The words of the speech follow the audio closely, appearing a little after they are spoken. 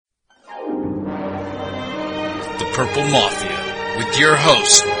Purple Mafia with your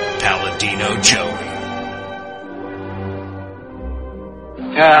host, Paladino Joey.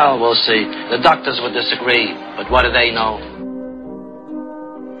 Well, we'll see. The doctors would disagree, but what do they know?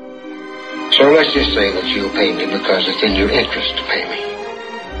 So let's just say that you'll pay me because it's in your interest to pay me.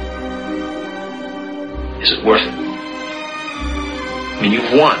 Is it worth it? I mean,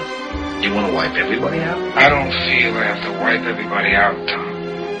 you've won. Do you want to wipe everybody out? I don't feel I have to wipe everybody out,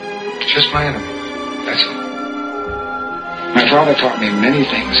 Tom. Just my enemy. That's all. My father taught me many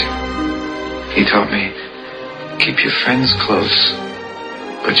things. He taught me, keep your friends close,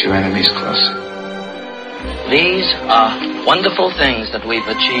 put your enemies closer. These are wonderful things that we've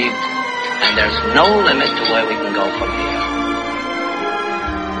achieved, and there's no limit to where we can go from here.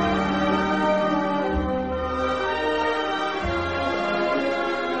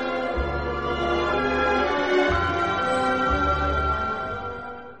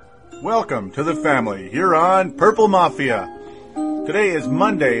 Welcome to the family here on Purple Mafia. Today is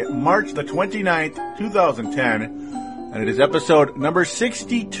Monday, March the 29th, 2010, and it is episode number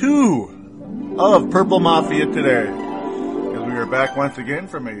 62 of Purple Mafia today. As we are back once again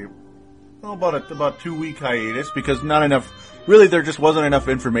from about 2 week hiatus because there just wasn't enough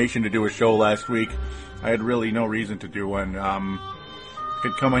information to do a show last week. I had really no reason to do one.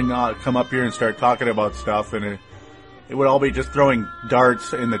 Could come up here and start talking about stuff, and it would all be just throwing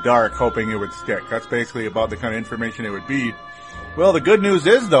darts in the dark, hoping it would stick. That's basically about the kind of information it would be. Well, the good news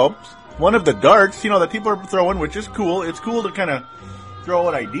is, though, one of the darts, that people are throwing, which is cool. It's cool to kind of throw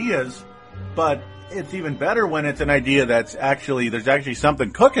out ideas, but it's even better when it's an idea there's actually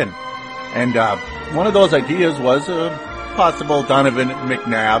something cooking. And one of those ideas was a possible Donovan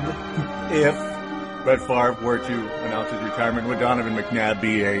McNabb. If Brett Favre were to announce his retirement, would Donovan McNabb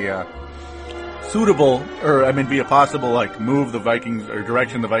be a be a possible move the Vikings or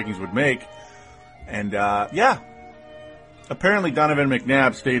direction the Vikings would make? And apparently Donovan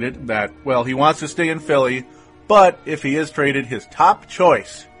McNabb stated that he wants to stay in Philly, but if he is traded, his top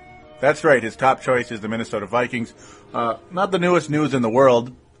choice, that's right, his top choice is the Minnesota Vikings. Not the newest news in the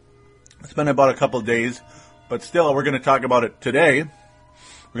world. It's been about a couple of days, but still, we're going to talk about it today.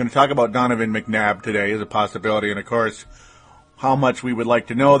 We're going to talk about Donovan McNabb today as a possibility, and of course, how much we would like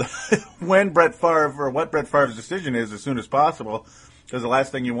to know what Brett Favre's decision is as soon as possible, because the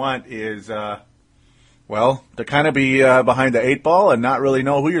last thing you want is, to kind of be behind the eight ball and not really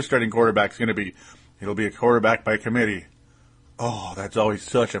know who your starting quarterback's going to be. It'll be a quarterback by committee. Oh, that's always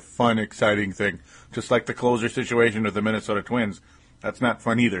such a fun, exciting thing. Just like the closer situation with the Minnesota Twins. That's not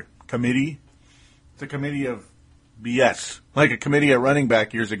fun either. Committee? It's a committee of BS. Like a committee at running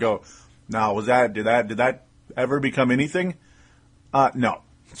back years ago. Now, did that ever become anything? No.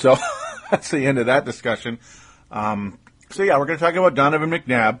 So, that's the end of that discussion. We're going to talk about Donovan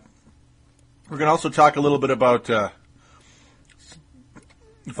McNabb. We're going to also talk a little bit about the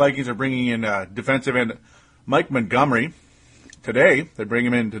Vikings are bringing in defensive end Mike Montgomery today. They bring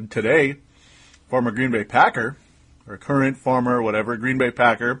him in today, former Green Bay Packer, or current former whatever, Green Bay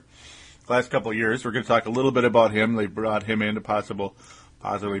Packer, last couple of years. We're going to talk a little bit about him. They brought him in to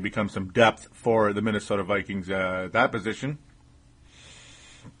possibly become some depth for the Minnesota Vikings that position.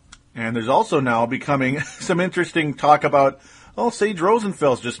 And there's also now becoming some interesting talk about, Sage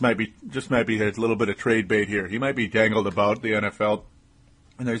Rosenfels just might be a little bit of trade bait here. He might be dangled about the NFL.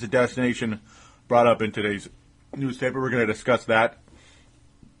 And there's a destination brought up in today's newspaper. We're going to discuss that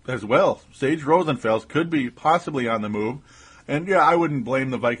as well. Sage Rosenfels could be possibly on the move. And I wouldn't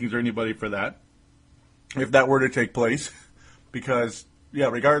blame the Vikings or anybody for that if that were to take place. Because,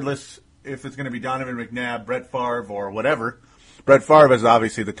 regardless if it's going to be Donovan McNabb, Brett Favre, or whatever, Brett Favre is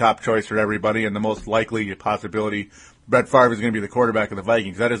obviously the top choice for everybody, and the most likely possibility, Brett Favre is going to be the quarterback of the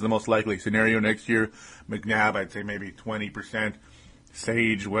Vikings. That is the most likely scenario next year. McNabb, I'd say maybe 20%.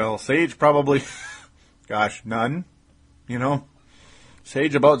 Sage probably, none.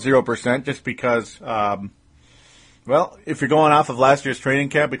 Sage about 0%, just because, if you're going off of last year's training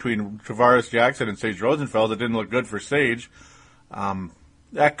camp between Travaris Jackson and Sage Rosenfels, it didn't look good for Sage.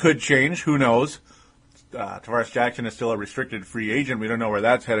 That could change. Who knows? Travaris Jackson is still a restricted free agent. We don't know where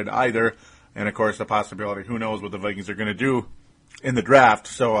that's headed either. And, of course, the possibility, who knows what the Vikings are going to do in the draft.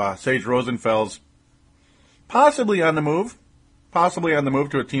 So, Sage Rosenfels possibly on the move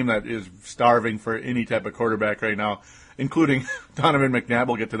to a team that is starving for any type of quarterback right now, including Donovan McNabb.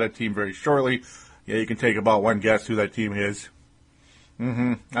 We'll get to that team very shortly. You can take about one guess who that team is.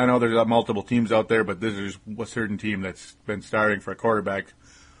 I know there's multiple teams out there, but this is a certain team that's been starving for a quarterback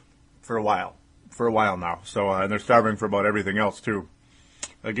for a while now. So, and they're starving for about everything else too.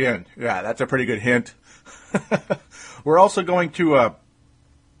 Again, that's a pretty good hint. We're also going to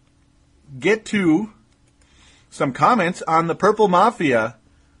get to some comments on the Purple Mafia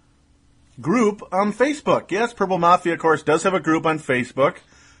group on Facebook. Yes, Purple Mafia, of course, does have a group on Facebook.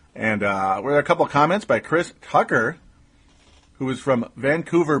 And we had a couple comments by Chris Tucker, who is from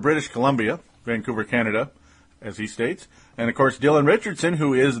Vancouver, British Columbia, Vancouver, Canada, as he states. And, of course, Dylan Richardson,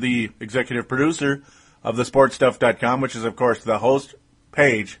 who is the executive producer of thesportstuff.com, which is, of course, the host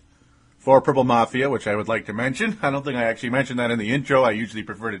page for Purple Mafia, which I would like to mention. I don't think I actually mentioned that in the intro. I usually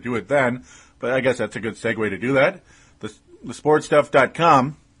prefer to do it then, but I guess that's a good segue to do that.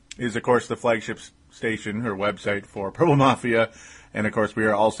 Thesportstuff.com is, of course, the flagship station or website for Purple Mafia. And, of course, we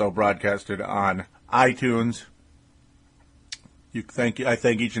are also broadcasted on iTunes. I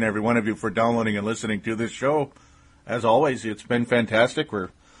thank each and every one of you for downloading and listening to this show. As always, it's been fantastic.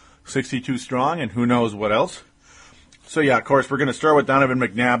 We're 62 strong, and who knows what else. So, yeah, of course, we're going to start with Donovan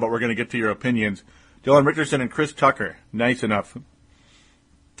McNabb, but we're going to get to your opinions. Dylan Richardson and Chris Tucker, nice enough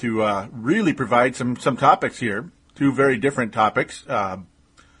to really provide some topics here. Two very different topics.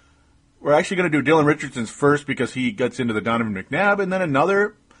 We're actually going to do Dylan Richardson's first because he gets into the Donovan McNabb, and then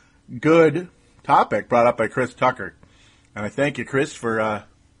another good topic brought up by Chris Tucker. And I thank you, Chris, for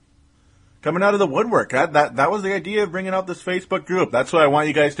coming out of the woodwork. That was the idea of bringing out this Facebook group. That's why I want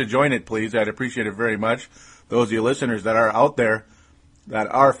you guys to join it, please. I'd appreciate it very much. Those of you listeners that are out there that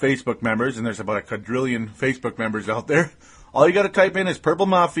are Facebook members, and there's about a quadrillion Facebook members out there, all you got to type in is Purple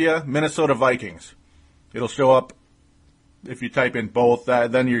Mafia, Minnesota Vikings. It'll show up if you type in both.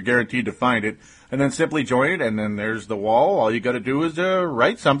 Then you're guaranteed to find it. And then simply join it, and then there's the wall. All you got to do is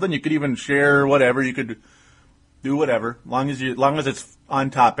write something. You could even share whatever. You could do whatever, long as it's on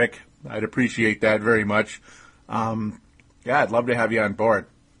topic. I'd appreciate that very much. Yeah, I'd love to have you on board.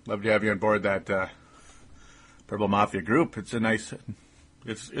 Love to have you on board that Purple Mafia group. It's a nice,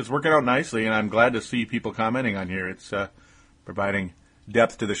 it's working out nicely, and I'm glad to see people commenting on here. It's providing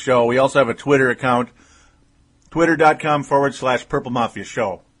depth to the show. We also have a Twitter account, twitter.com/Purple Mafia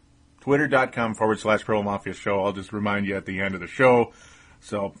Show. Twitter.com/Purple Mafia Show. I'll just remind you at the end of the show.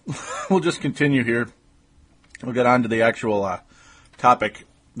 So we'll just continue here. We'll get on to the actual topic,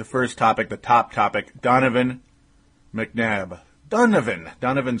 the first topic, the top topic, Donovan McNabb.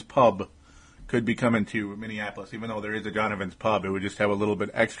 Donovan's Pub could be coming to Minneapolis, even though there is a Donovan's Pub. It would just have a little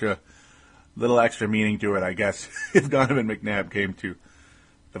extra meaning to it, I guess, if Donovan McNabb came to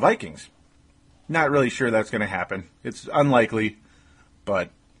the Vikings. Not really sure that's going to happen. It's unlikely,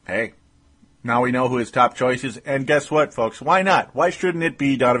 but hey, now we know who his top choice is, and guess what, folks? Why not? Why shouldn't it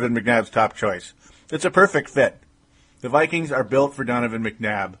be Donovan McNabb's top choice? It's a perfect fit. The Vikings are built for Donovan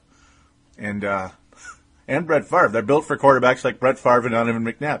McNabb and Brett Favre. They're built for quarterbacks like Brett Favre and Donovan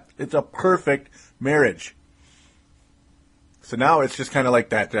McNabb. It's a perfect marriage. So now it's just kind of like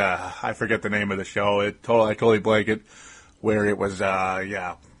that, I forget the name of the show. I totally blank it, where it was,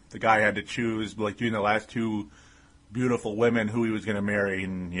 the guy had to choose, like, between the last two beautiful women who he was going to marry.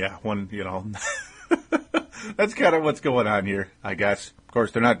 And, one, that's kind of what's going on here, I guess. Of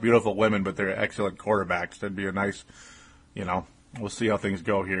course, they're not beautiful women, but they're excellent quarterbacks. That'd be a nice, we'll see how things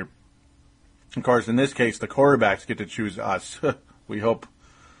go here. Of course, in this case, the quarterbacks get to choose us. We hope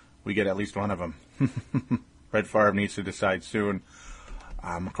we get at least one of them. Brett Favre needs to decide soon.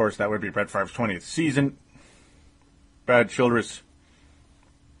 Of course, that would be Brett Favre's 20th season. Brad Childress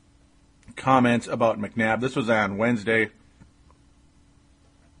comments about McNabb. This was on Wednesday.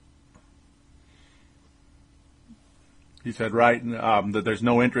 He said, that there's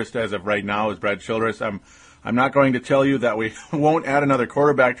no interest as of right now, as Brad Childress. I'm not going to tell you that we won't add another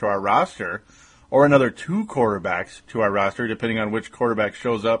quarterback to our roster or another two quarterbacks to our roster, depending on which quarterback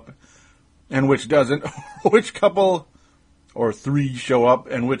shows up and which doesn't, which couple or three show up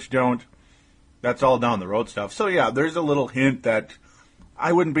and which don't. That's all down the road stuff. So, yeah, there's a little hint that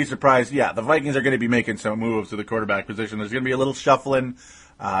I wouldn't be surprised. Yeah, the Vikings are going to be making some moves to the quarterback position. There's going to be a little shuffling.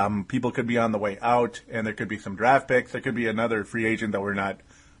 People could be on the way out, and there could be some draft picks. There could be another free agent that we're not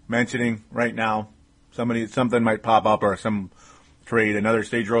mentioning right now. Something might pop up, or some trade, another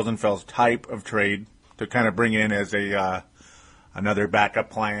Sage Rosenfels type of trade to kind of bring in as another backup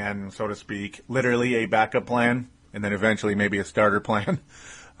plan, so to speak. Literally a backup plan, and then eventually maybe a starter plan,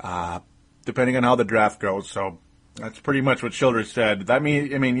 depending on how the draft goes. So that's pretty much what Childress said.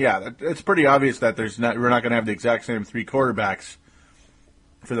 It's pretty obvious that we're not going to have the exact same three quarterbacks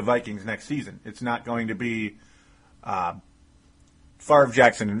for the Vikings next season. It's not going to be Favre,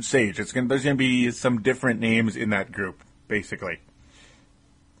 Jackson, and Sage. There's going to be some different names in that group, basically.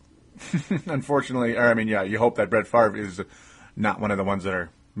 Unfortunately, you hope that Brett Favre is not one of the ones that are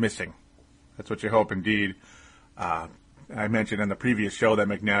missing. That's what you hope, indeed. I mentioned in the previous show that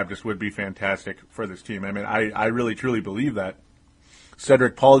McNabb just would be fantastic for this team. I really, truly believe that.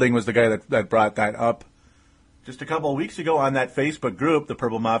 Cedric Paulding was the guy that brought that up just a couple of weeks ago on that Facebook group, the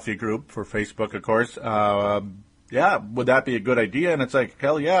Purple Mafia group for Facebook, of course. Yeah, would that be a good idea? And it's like,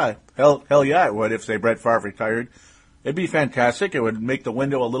 hell yeah, hell yeah, it would if, say, Brett Favre retired. It'd be fantastic. It would make the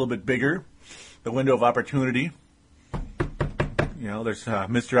window a little bit bigger, the window of opportunity. You know, there's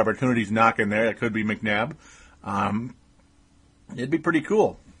Mr. Opportunity's knocking there. That could be McNabb. It'd be pretty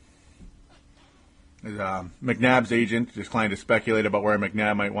cool. McNabb's agent declined to speculate about where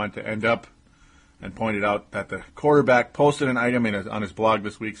McNabb might want to end up, and pointed out that the quarterback posted an item on his blog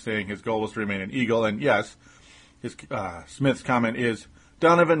this week saying his goal was to remain an Eagle. And yes, Smith's comment is,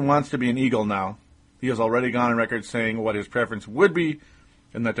 Donovan wants to be an Eagle now. He has already gone on record saying what his preference would be,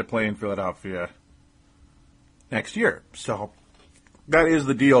 and that to play in Philadelphia next year. So that is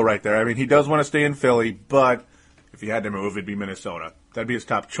the deal right there. I mean, he does want to stay in Philly, but if he had to move, it'd be Minnesota. That'd be his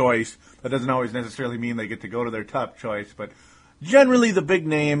top choice. That doesn't always necessarily mean they get to go to their top choice, but generally the big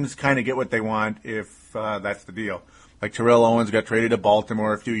names kind of get what they want if that's the deal. Like Terrell Owens got traded to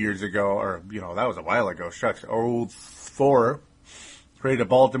Baltimore a few years ago, or, that was a while ago. Shucks, 04. Traded to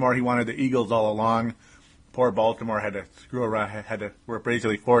Baltimore. He wanted the Eagles all along. Poor Baltimore had to screw around, were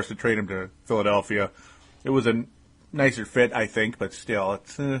basically forced to trade him to Philadelphia. It was a nicer fit, I think, but still,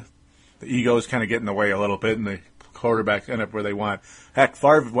 it's the egos kind of get in the way a little bit, and the quarterbacks end up where they want. Heck,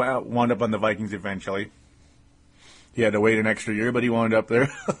 Favre wound up on the Vikings eventually. He had to wait an extra year, but he wound up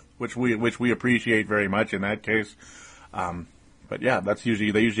there, which we appreciate very much in that case. But yeah, they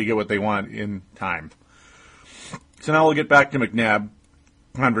usually get what they want in time. So now we'll get back to McNabb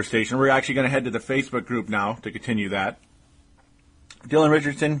conversation. We're actually going to head to the Facebook group now to continue that. Dylan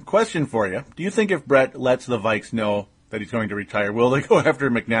Richardson, question for you. Do you think if Brett lets the Vikes know that he's going to retire, will they go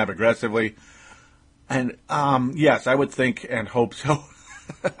after McNabb aggressively? And yes, I would think and hope so.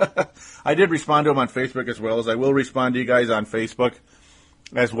 I did respond to him on Facebook as well, as I will respond to you guys on Facebook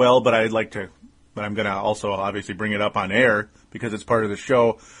as well, but I'm going to also obviously bring it up on air because it's part of the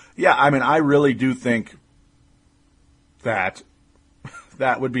show. Yeah, I mean, I really do think that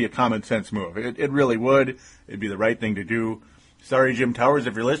would be a common sense move. It really would. It'd be the right thing to do. Sorry, Jim Towers,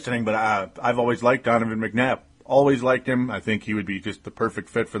 if you're listening, but I've always liked Donovan McNabb. Always liked him. I think he would be just the perfect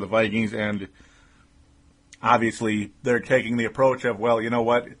fit for the Vikings, and obviously they're taking the approach of, well, you know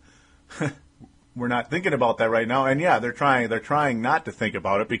what? We're not thinking about that right now. And yeah, they're trying not to think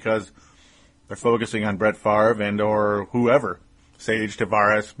about it because they're focusing on Brett Favre and or whoever. Sage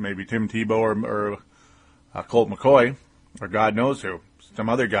Tavares, maybe Tim Tebow or Colt McCoy, or God knows who. Some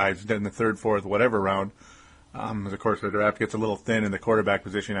other guys in the third, fourth, whatever round. Of course, the draft gets a little thin in the quarterback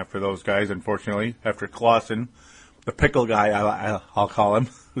position after those guys, unfortunately. After Clausen, the pickle guy, I'll call him,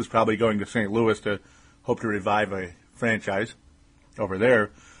 who's probably going to St. Louis to hope to revive a franchise over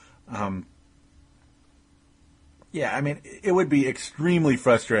there. Yeah, I mean, it would be extremely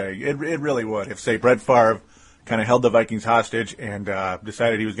frustrating. It really would if, say, Brett Favre kind of held the Vikings hostage and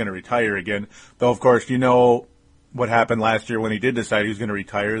decided he was going to retire again. Though, of course, you know what happened last year when he did decide he was going to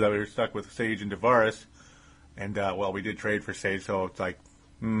retire, that we were stuck with Sage and Tavares. And, well, we did trade for Sage, so it's like,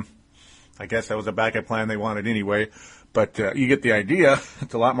 I guess that was a backup plan they wanted anyway. But you get the idea.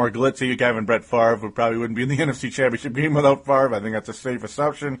 It's a lot more glitzy. Having Brett Favre, who probably wouldn't be in the NFC Championship game without Favre. I think that's a safe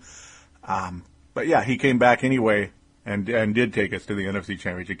assumption. But yeah, he came back anyway and did take us to the NFC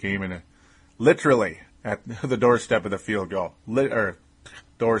Championship game, and literally at the doorstep of the field goal, or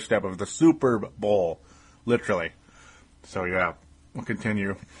doorstep of the Super Bowl, literally. So yeah, we'll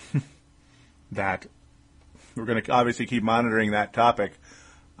continue that. We're going to obviously keep monitoring that topic.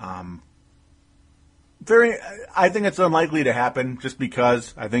 I think it's unlikely to happen just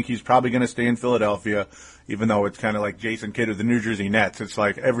because I think he's probably going to stay in Philadelphia, even though it's kind of like Jason Kidd of the New Jersey Nets. It's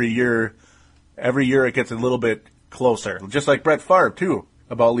like every year it gets a little bit closer. Just like Brett Favre, too,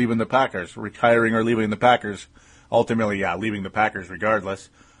 about leaving the Packers, retiring or leaving the Packers. Ultimately, yeah, leaving the Packers regardless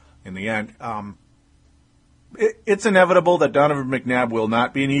in the end. It's inevitable that Donovan McNabb will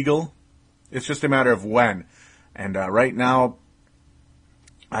not be an Eagle. It's just a matter of when. And right now,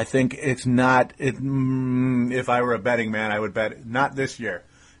 I think it's not. If I were a betting man, I would bet not this year.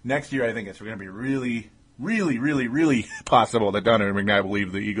 Next year, I think it's going to be really, really, really, really possible that Donovan McNabb will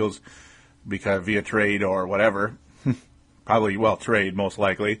leave the Eagles because via trade or whatever. Probably, trade most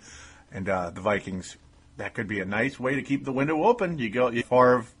likely. And the Vikings, that could be a nice way to keep the window open. You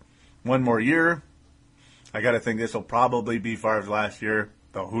Favre one more year. I got to think this will probably be Favre's last year.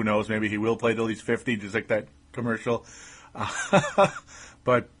 Though who knows, maybe he will play till he's 50, just like that commercial.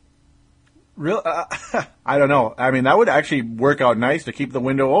 But I don't know. I mean, that would actually work out nice to keep the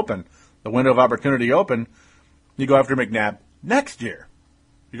window open, the window of opportunity open. You go after McNabb next year.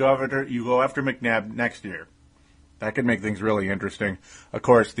 You go after McNabb next year. That could make things really interesting. Of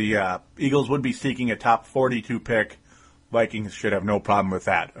course, the Eagles would be seeking a top 42 pick. Vikings should have no problem with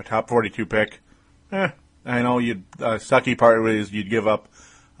that. A top 42 pick, I know sucky part is you'd give up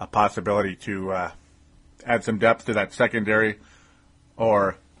a possibility to add some depth to that secondary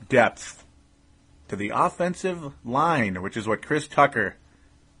or depth to the offensive line, which is what Chris Tucker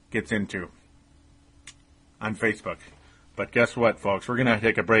gets into on Facebook. But guess what, folks? We're going to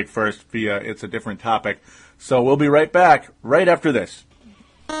take a break first via It's a Different Topic. So we'll be right back right after this.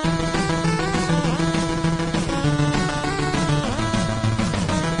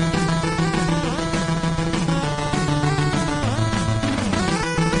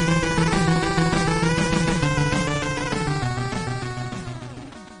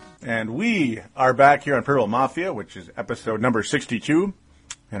 And we are back here on Purple Mafia, which is episode number 62.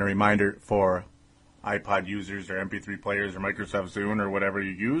 And a reminder for iPod users or MP3 players or Microsoft Zune or whatever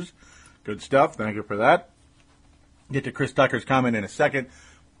you use. Good stuff. Thank you for that. Get to Chris Tucker's comment in a second.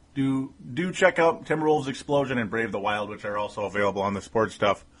 Do check out Timberwolves Explosion and Brave the Wild, which are also available on the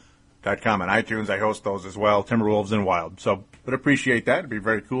sportstuff.com and iTunes. I host those as well, Timberwolves and Wild. So, would appreciate that. It'd be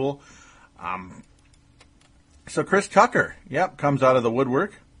very cool. So Chris Tucker, comes out of the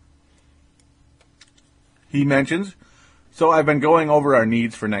woodwork. He mentions, so I've been going over our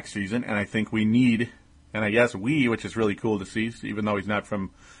needs for next season, and I think we need, and I guess we, which is really cool to see, even though he's not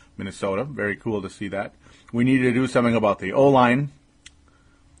from Minnesota, very cool to see that. We need to do something about the O-line.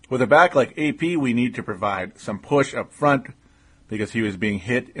 With a back like AP, we need to provide some push up front because he was being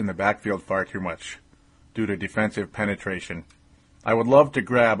hit in the backfield far too much due to defensive penetration. I would love to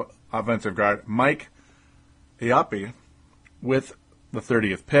grab offensive guard Mike Iappi with the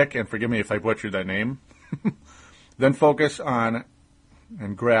 30th pick, and forgive me if I butchered that name. Then focus on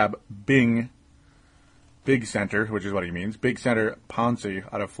and grab Big Center, which is what he means, Big Center Ponce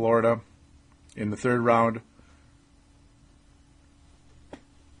out of Florida in the 3rd round.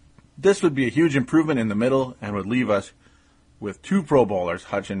 This would be a huge improvement in the middle and would leave us with 2 Pro Bowlers,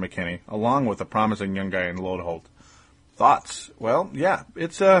 Hutch and McKinney, along with a promising young guy in Lodeholt. Thoughts? Well, yeah,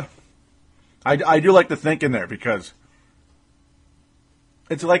 it's I do like to think in there because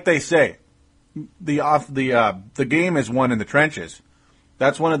it's like they say, the game is won in the trenches.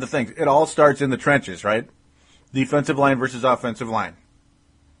 That's one of the things. It all starts in the trenches, right? Defensive line versus offensive line.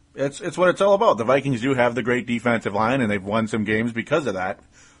 It's what it's all about. The Vikings do have the great defensive line, and they've won some games because of that,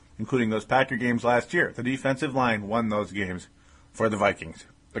 including those Packer games last year. The defensive line won those games for the Vikings.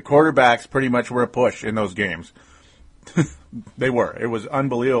 The quarterbacks pretty much were a push in those games. They were. It was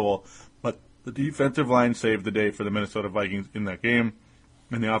unbelievable. But the defensive line saved the day for the Minnesota Vikings in that game.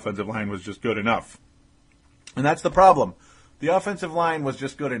 And the offensive line was just good enough. And that's the problem. The offensive line was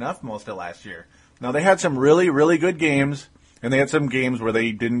just good enough most of last year. Now, they had some really, really good games, and they had some games where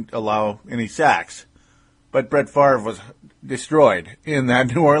they didn't allow any sacks. But Brett Favre was destroyed in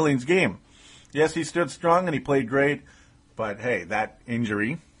that New Orleans game. Yes, he stood strong and he played great, but hey, that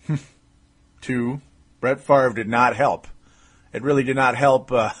injury to Brett Favre did not help. It really did not help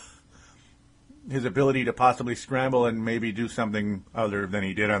his ability to possibly scramble and maybe do something other than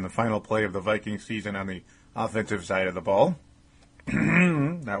he did on the final play of the Vikings season on the offensive side of the ball.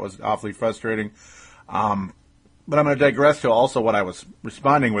 That was awfully frustrating. But I'm going to digress to also what I was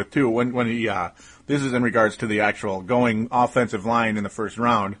responding with, too, when he, this is in regards to the actual going offensive line in the 1st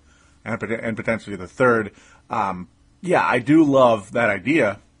round and potentially the 3rd. I do love that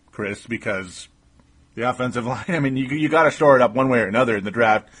idea, Chris, because the offensive line, I mean, you got to shore it up one way or another in the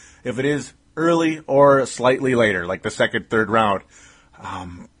draft. If it is early or slightly later, like the 2nd, 3rd round.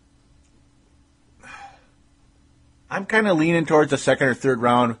 I'm kind of leaning towards the 2nd or 3rd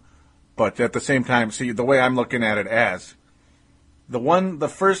round, but at the same time, see, the way I'm looking at it as the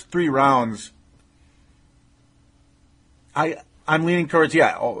first 3 rounds, I'm leaning towards,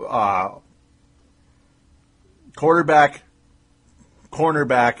 quarterback,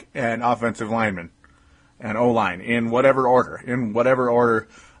 cornerback, and offensive lineman, and O-line, in whatever order.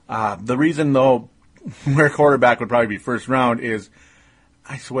 The reason, though, where quarterback would probably be 1st round is,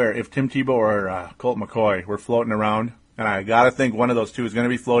 I swear, if Tim Tebow or Colt McCoy were floating around, and I got to think one of those two is going to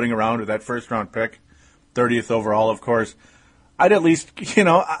be floating around with that 1st round pick, 30th overall, of course, I'd at least,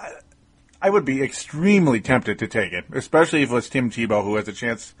 I would be extremely tempted to take it, especially if it was Tim Tebow who has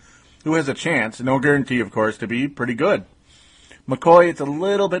a chance, no guarantee, of course, to be pretty good. McCoy, it's a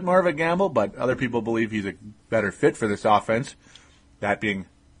little bit more of a gamble, but other people believe he's a better fit for this offense, that being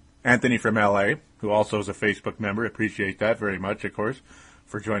Anthony from LA, who also is a Facebook member. Appreciate that very much, of course,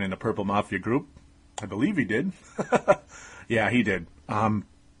 for joining the Purple Mafia group. I believe he did. Yeah, he did.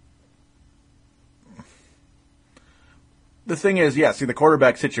 the thing is, the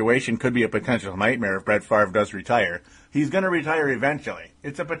quarterback situation could be a potential nightmare if Brett Favre does retire. He's going to retire eventually.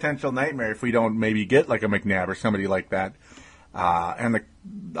 It's a potential nightmare if we don't maybe get like a McNabb or somebody like that. And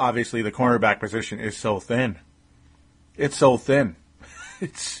obviously the cornerback position is so thin. It's so thin.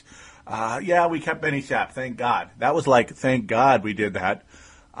 It's, we kept Benny Sapp, thank God. That was like, thank God we did that.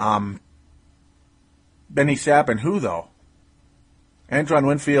 Benny Sapp and who, though? Antoine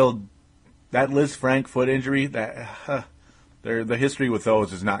Winfield, that Liz Frank foot injury, the history with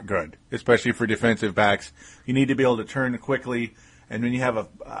those is not good, especially for defensive backs. You need to be able to turn quickly, and when you have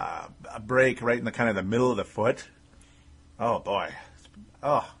a break right in the kind of the middle of the foot, oh boy.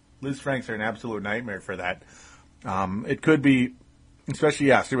 Liz Franks are an absolute nightmare for that. It could be, especially,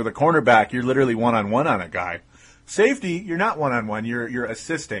 with a cornerback, you're literally one-on-one on a guy. Safety, you're not one-on-one. You're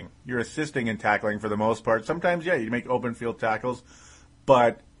assisting. You're assisting in tackling for the most part. Sometimes, you make open field tackles,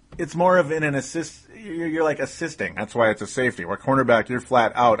 but it's more of an assist. You're like assisting. That's why it's a safety. Where cornerback, you're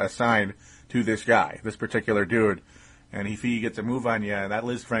flat out assigned to this guy, this particular dude. And if he gets a move on you, that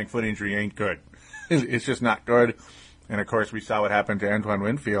Liz Frank foot injury ain't good. It's just not good. And, of course, we saw what happened to Antoine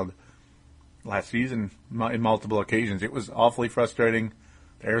Winfield last season in multiple occasions. It was awfully frustrating.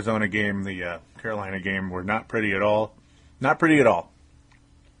 The Arizona game, the Carolina game were not pretty at all. Not pretty at all.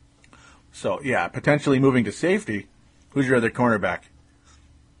 So, potentially moving to safety. Who's your other cornerback?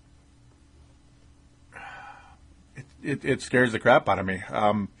 It scares the crap out of me.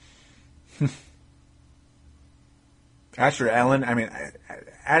 Asher Allen,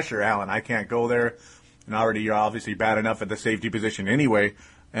 I can't go there. And already you're obviously bad enough at the safety position anyway.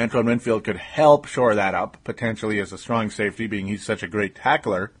 Antoine Winfield could help shore that up, potentially as a strong safety, being he's such a great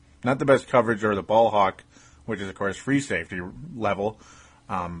tackler. Not the best coverage or the ball hawk, which is, of course, free safety level.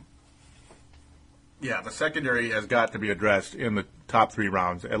 The secondary has got to be addressed in the top 3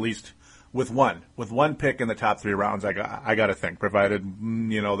 rounds, at least with one pick in the top 3 rounds. I got to think, provided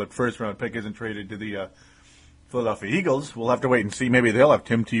the first round pick isn't traded to the Philadelphia Eagles. We'll have to wait and see. Maybe they'll have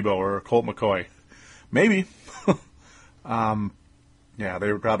Tim Tebow or Colt McCoy. Maybe.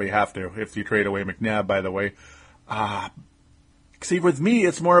 They would probably have to if you trade away McNabb, by the way. See, with me,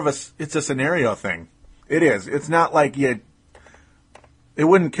 it's more of it's a scenario thing. It is. It's not like it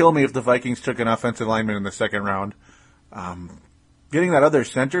wouldn't kill me if the Vikings took an offensive lineman in the second round. Getting that other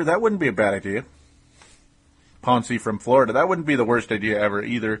center, that wouldn't be a bad idea. Pouncey from Florida, that wouldn't be the worst idea ever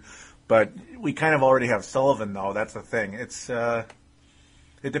either. But we kind of already have Sullivan, though. That's the thing.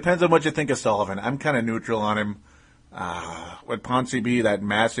 It depends on what you think of Sullivan. I'm kind of neutral on him. Would Pouncey be that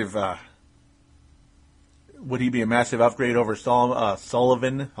massive? Would he be a massive upgrade over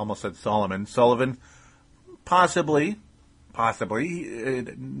Sullivan? Almost said Solomon. Sullivan, possibly,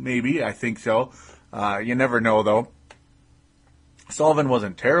 maybe. I think so. You never know, though. Sullivan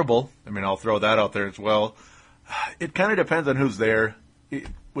wasn't terrible. I'll throw that out there as well. It kind of depends on who's there.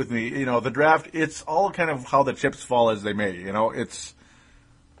 With me, the draft. It's all kind of how the chips fall as they may.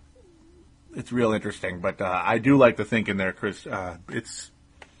 It's real interesting, but I do like the thinking there, Chris. It's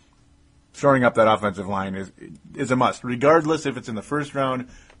shoring up that offensive line is a must, regardless if it's in the first round,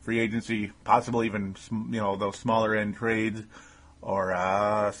 free agency, possibly even those smaller end trades,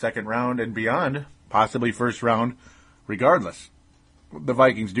 or second round and beyond, possibly first round. Regardless, the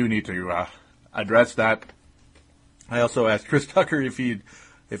Vikings do need to address that. I also asked Chris Tucker if he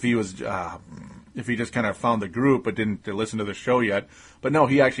just kind of found the group but didn't listen to the show yet. But no,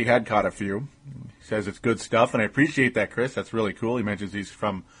 he actually had caught a few. He says it's good stuff, and I appreciate that, Chris. That's really cool. He mentions he's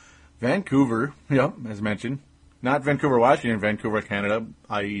from Vancouver, as mentioned. Not Vancouver, Washington, Vancouver, Canada,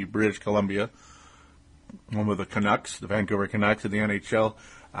 i.e. British Columbia. Home of the Canucks, the Vancouver Canucks in the NHL.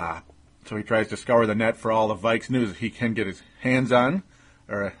 So he tries to scour the net for all the Vikes news he can get his hands on,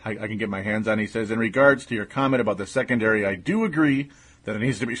 or I can get my hands on. He says, in regards to your comment about the secondary, I do agree that it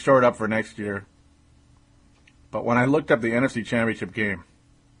needs to be shored up for next year. But when I looked at the NFC Championship game,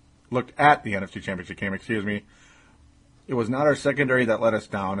 it was not our secondary that let us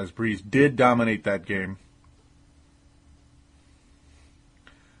down, as Breeze did dominate that game.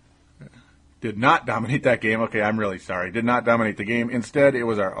 Did not dominate that game. Okay, I'm really sorry. Did not dominate the game. Instead, it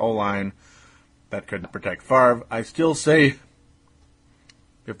was our O-line that couldn't protect Favre. I still say,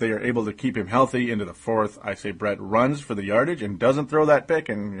 if they are able to keep him healthy into the fourth, I say Brett runs for the yardage and doesn't throw that pick,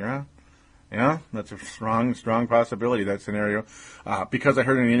 and that's a strong possibility, that scenario. Because I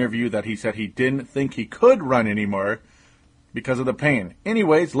heard in an interview that he said he didn't think he could run anymore because of the pain.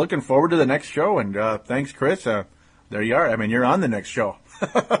 Anyways, looking forward to the next show, and thanks, Chris. There you are. You're on the next show.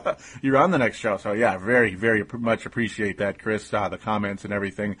 You're on the next show. So, very, very much appreciate that, Chris, the comments and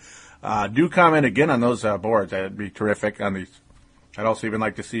everything. Do comment again on those boards. That'd be terrific on these. I'd also even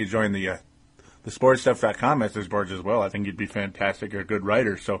like to see you join the the sportstuff.com message boards as well. I think you'd be fantastic. You're a good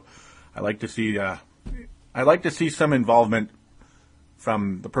writer. So I'd like to see some involvement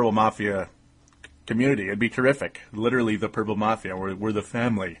from the Purple Mafia community. It'd be terrific. Literally the Purple Mafia. We're the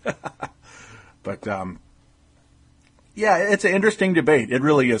family. But, yeah, it's an interesting debate. It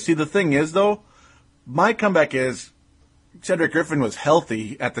really is. See, the thing is, though, my comeback is Cedric Griffin was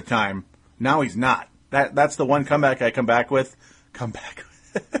healthy at the time. Now he's not. That's the one comeback I come back with.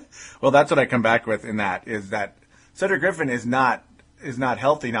 Well, that's what I come back with in that, is that Cedric Griffin is not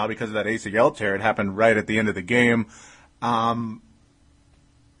healthy now because of that ACL tear. It happened right at the end of the game. But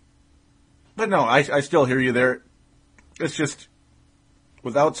no, I still hear you there. It's just,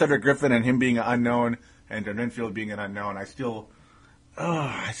 without Cedric Griffin and him being an unknown and Renfield being an unknown,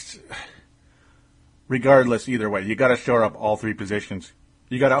 regardless, either way, you got to shore up all three positions.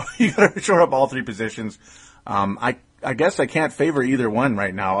 You got to shore up all three positions. I guess I can't favor either one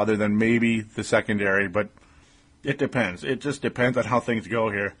right now, other than maybe the secondary, but it depends. It just depends on how things go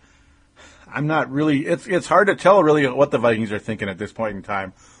here. I'm not really. It's hard to tell really what the Vikings are thinking at this point in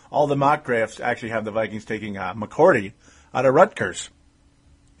time. All the mock drafts actually have the Vikings taking McCourty out of Rutgers.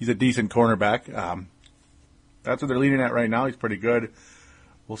 He's a decent cornerback. That's what they're leaning at right now. He's pretty good.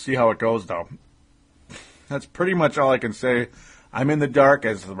 We'll see how it goes, though. That's pretty much all I can say. I'm in the dark,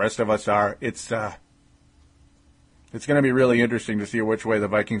 as the rest of us are. It's going to be really interesting to see which way the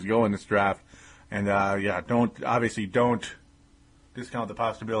Vikings go in this draft. And, don't discount the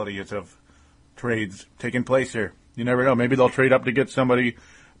possibilities of trades taking place here. You never know. Maybe they'll trade up to get somebody.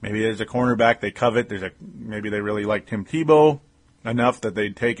 Maybe there's a cornerback they covet. Maybe they really like Tim Tebow enough that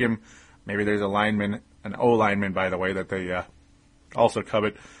they'd take him. Maybe there's a lineman, an O-lineman, by the way, that they also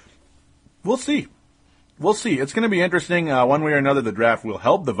covet. We'll see. We'll see. It's going to be interesting. One way or another, the draft will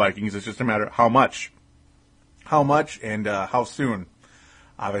help the Vikings. It's just a matter of how much. How much and how soon.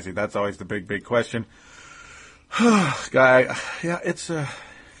 Obviously, that's always the big question. It's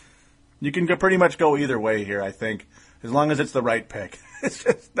you can pretty much go either way here, I think, as long as it's the right pick.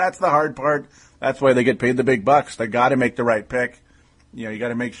 That's the hard part. That's why they get paid the big bucks. They got to make the right pick. You got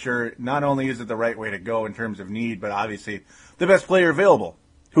to make sure not only is it the right way to go in terms of need, but obviously the best player available.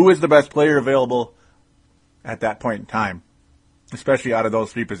 Who is the best player available at that point in time? Especially out of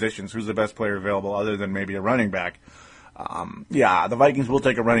those three positions, who's the best player available other than maybe a running back? The Vikings will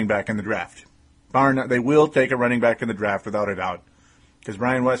take a running back in the draft. They will take a running back in the draft without a doubt, because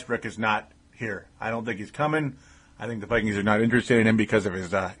Brian Westbrook is not here. I don't think he's coming. I think the Vikings are not interested in him because of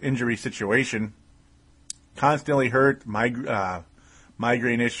his injury situation. Constantly hurt,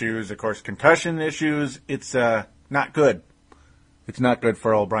 migraine issues, of course, concussion issues. It's not good. It's not good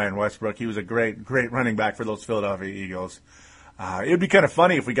for old Brian Westbrook. He was a great running back for those Philadelphia Eagles. It would be kind of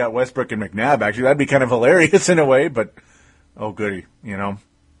funny if we got Westbrook and McNabb. Actually, that'd be kind of hilarious in a way, but oh goody,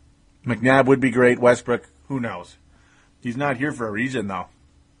 McNabb would be great. Westbrook, who knows? He's not here for a reason, though.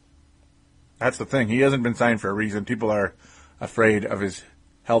 That's the thing. He hasn't been signed for a reason. People are afraid of his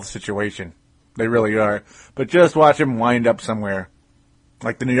health situation. They really are. But just watch him wind up somewhere,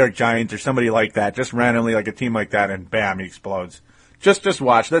 like the New York Giants or somebody like that, just randomly, like a team like that, and bam, he explodes. Just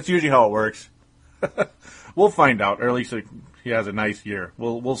watch. That's usually how it works. We'll find out, or at least he has a nice year.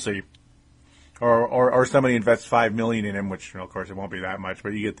 We'll see. Or somebody invests $5 million in him, which of course it won't be that much,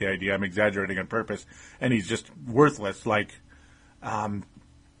 but you get the idea. I'm exaggerating on purpose, and he's just worthless. Like Amon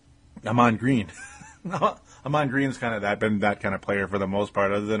Green. Amon Green's been that kind of player for the most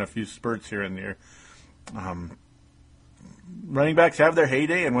part, other than a few spurts here and there. Running backs have their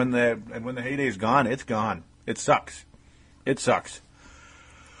heyday, and when the heyday is gone, it's gone. It sucks. It sucks.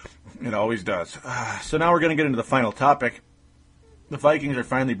 It always does. So now we're going to get into the final topic. The Vikings are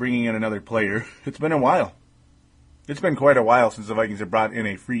finally bringing in another player. It's been a while. It's been quite a while since the Vikings have brought in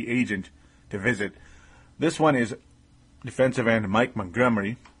a free agent to visit. This one is defensive end Mike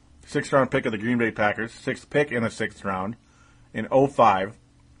Montgomery, 6th-round pick of the Green Bay Packers, 6th pick in the 6th round in 2005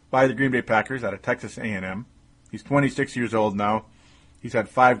 by the Green Bay Packers out of Texas A&M. He's 26 years old now. He's had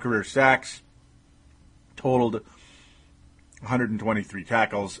 5 career sacks, totaled 123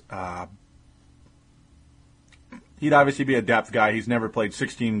 tackles. He'd obviously be a depth guy. He's never played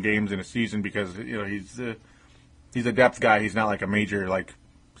 16 games in a season because he's a depth guy. He's not like a major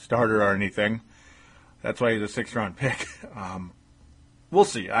starter or anything. That's why he's a 6th-round pick. We'll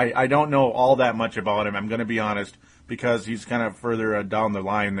see. I don't know all that much about him. I'm going to be honest, because he's kind of further down the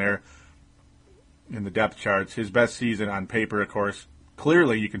line there in the depth charts. His best season on paper, of course,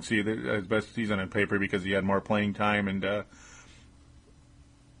 clearly you can see his best season on paper because he had more playing time and the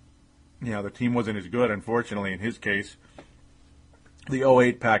team wasn't as good, unfortunately, in his case. The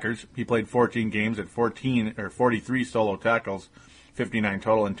 2008 Packers, he played 14 games at 43 solo tackles, 59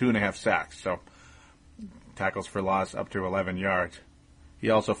 total, and 2.5 sacks. So tackles for loss up to 11 yards. He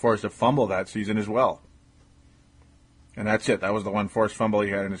also forced a fumble that season as well. And that's it. That was the one forced fumble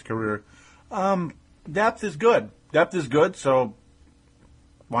he had in his career. Depth is good. Depth is good, so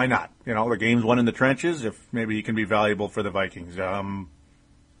why not? You know, the game's won in the trenches. If maybe he can be valuable for the Vikings.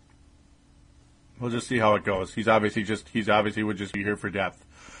 We'll just see how it goes. He's obviously would just be here for depth.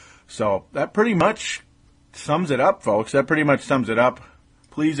 So that pretty much sums it up, folks. That pretty much sums it up.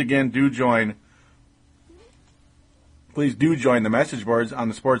 Please, again, do join the message boards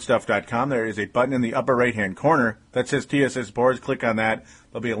on thesportstuff.com. There is a button in the upper right-hand corner that says TSS Boards. Click on that.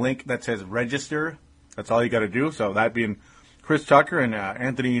 There'll be a link that says register. That's all you got to do. So that being Chris Tucker and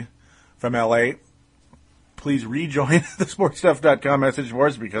Anthony from LA, please rejoin the sportstuff.com message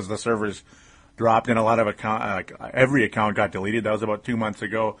boards because the servers dropped and a lot of every account got deleted. That was about 2 months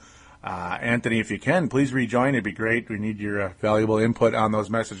ago. Anthony, if you can, please rejoin. It'd be great. We need your valuable input on those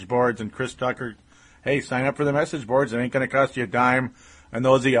message boards. And Chris Tucker, hey, sign up for the message boards. It ain't going to cost you a dime. And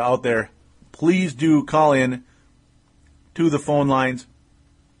those of you out there, please do call in to the phone lines.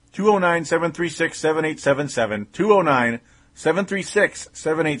 209-736-7877.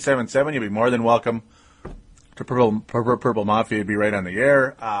 209-736-7877. You'll be more than welcome to Purple Mafia. You'd be right on the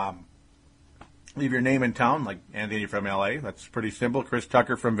air. Leave your name in town, like Anthony from LA. That's pretty simple. Chris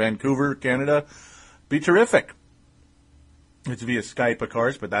Tucker from Vancouver, Canada. Be terrific. It's via Skype, of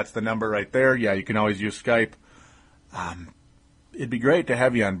course, but that's the number right there. Yeah, you can always use Skype. It'd be great to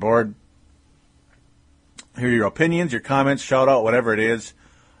have you on board. Hear your opinions, your comments, shout out, whatever it is.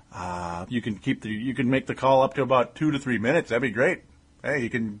 You can make the call up to about 2 to 3 minutes. That'd be great. Hey, you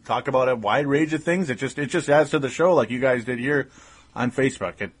can talk about a wide range of things. It just adds to the show, like you guys did here on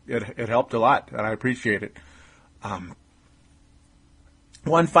Facebook. It helped a lot, and I appreciate it.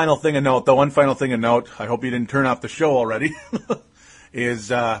 One final thing to note, I hope you didn't turn off the show already, is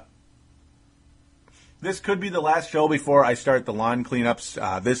this could be the last show before I start the lawn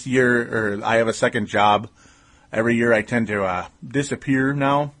cleanups. This year, I have a second job. Every year I tend to disappear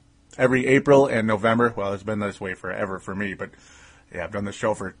now. Every April and November. Well, it's been this way forever for me, but yeah, I've done the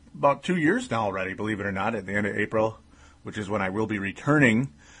show for about 2 years now already, believe it or not, at the end of April, which is when I will be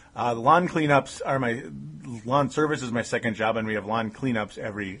returning. The lawn cleanups are lawn service is my second job, and we have lawn cleanups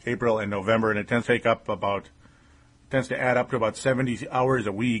every April and November, and it tends to add up to about 70 hours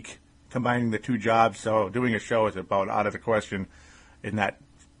a week, combining the two jobs. So doing a show is about out of the question in that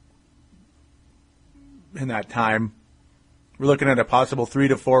time. We're looking at a possible 3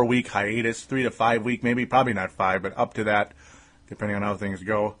 to 4 week hiatus, 3 to 5 week, maybe, probably not 5, but up to that, depending on how things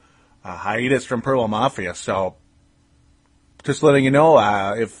go. Hiatus from Purple Mafia. So just letting you know,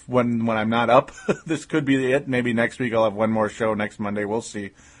 if when I'm not up, this could be it. Maybe next week I'll have one more show next Monday. We'll see.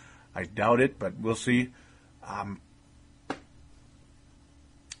 I doubt it, but we'll see.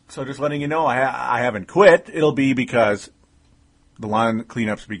 So just letting you know, I haven't quit. It'll be because the lawn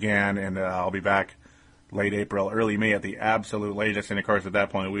cleanups began, and I'll be back late April, early May at the absolute latest. And, of course, at that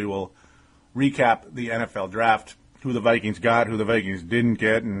point we will recap the NFL draft, who the Vikings got, who the Vikings didn't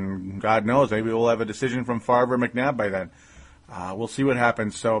get, and God knows, maybe we'll have a decision from Favre or McNabb by then. We'll see what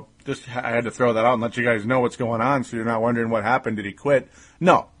happens. So I had to throw that out and let you guys know what's going on so you're not wondering what happened. Did he quit?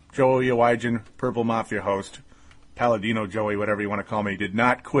 No. Joey Awajan, Purple Mafia host, Palladino Joey, whatever you want to call me, did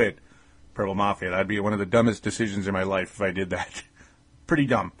not quit Purple Mafia. That'd be one of the dumbest decisions in my life if I did that. Pretty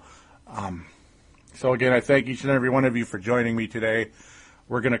dumb. So again, I thank each and every one of you for joining me today.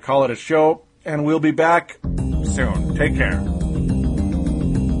 We're going to call it a show, and we'll be back soon. Take care.